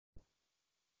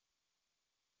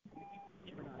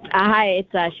Hi,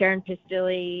 it's Sharon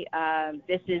Pistilli.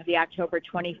 This is the October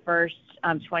 21st,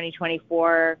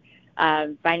 2024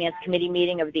 Finance Committee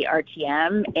meeting of the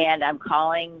RTM, and I'm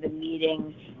calling the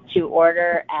meeting to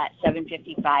order at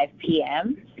 7:55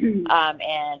 p.m.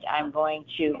 And I'm going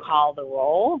to call the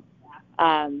roll.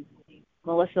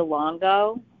 Melissa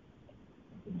Longo,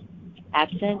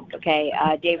 absent. Okay,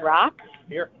 Dave Rock.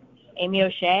 Here. Amy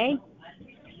O'Shea,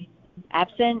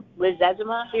 absent. Liz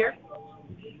Zezima. Here.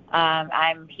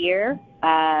 I'm here.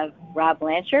 Rob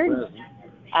Blanchard.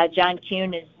 John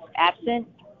Kuhn is absent.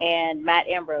 And Matt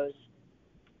Ambrose.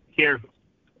 Here. All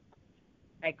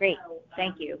right, great.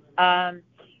 Thank you.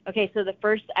 Okay, so the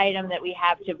first item that we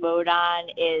have to vote on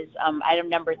is item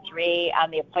number 3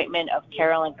 on the appointment of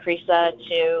Carolyn Creasa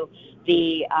to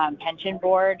the pension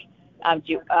board.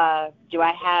 Do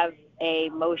I have a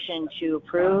motion to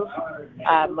approve?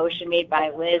 Motion made by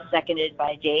Liz, seconded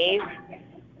by Dave.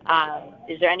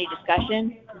 Is there any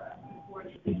discussion?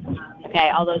 Okay,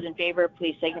 all those in favor,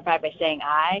 please signify by saying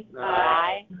aye.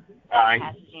 Aye. Aye.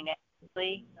 Passes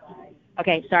unanimously.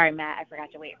 Okay, sorry, Matt, I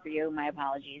forgot to wait for you. My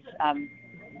apologies.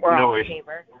 We're all in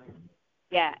favor.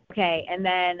 Yeah, okay, and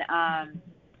then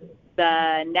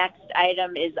the next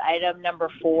item is item number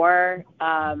 4,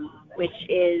 which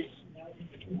is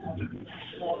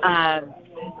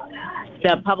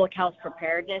the Public Health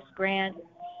Preparedness Grant.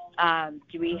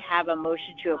 Do we have a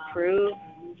motion to approve?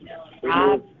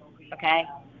 Rob? Okay.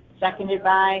 Seconded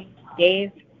by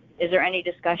Dave. Is there any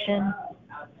discussion?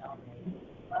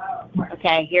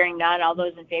 Okay, hearing none. All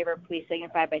those in favor, please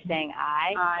signify by saying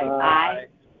aye. Aye.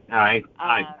 Aye.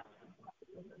 Aye.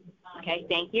 Okay,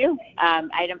 thank you.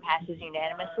 Item passes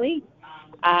unanimously.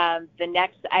 The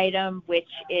next item, which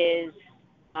is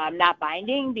not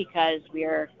binding because we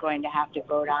are going to have to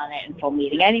vote on it in full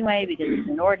meeting anyway because it's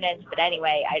an ordinance. But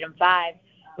anyway, item 5,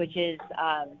 which is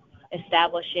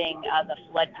establishing the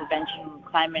Flood Prevention,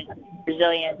 Climate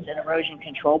Resilience, and Erosion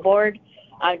Control Board.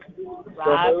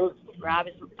 Rob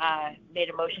has made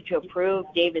a motion to approve.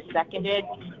 Dave is seconded.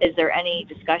 Is there any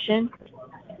discussion?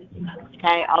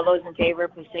 Okay, all those in favor,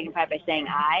 please signify by saying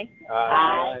aye.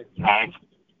 Aye. Aye.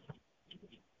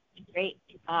 Great.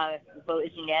 The vote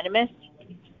is unanimous.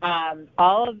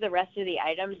 All of the rest of the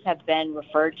items have been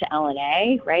referred to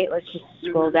LNA, right? Let's just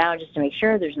scroll down just to make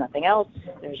sure there's nothing else.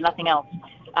 There's nothing else.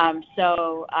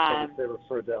 They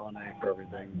referred to LNA for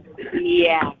everything.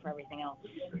 Yeah, for everything else.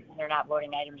 They're not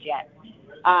voting items yet.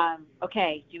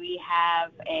 Okay, do we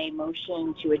have a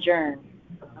motion to adjourn?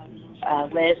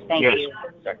 Liz, thank you.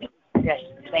 Second. Yes,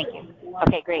 thank you.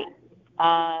 Okay, great.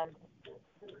 And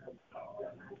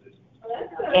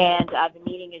the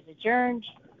meeting is adjourned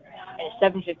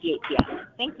at 7:58 p.m.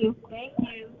 Thank you. Thank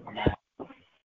you.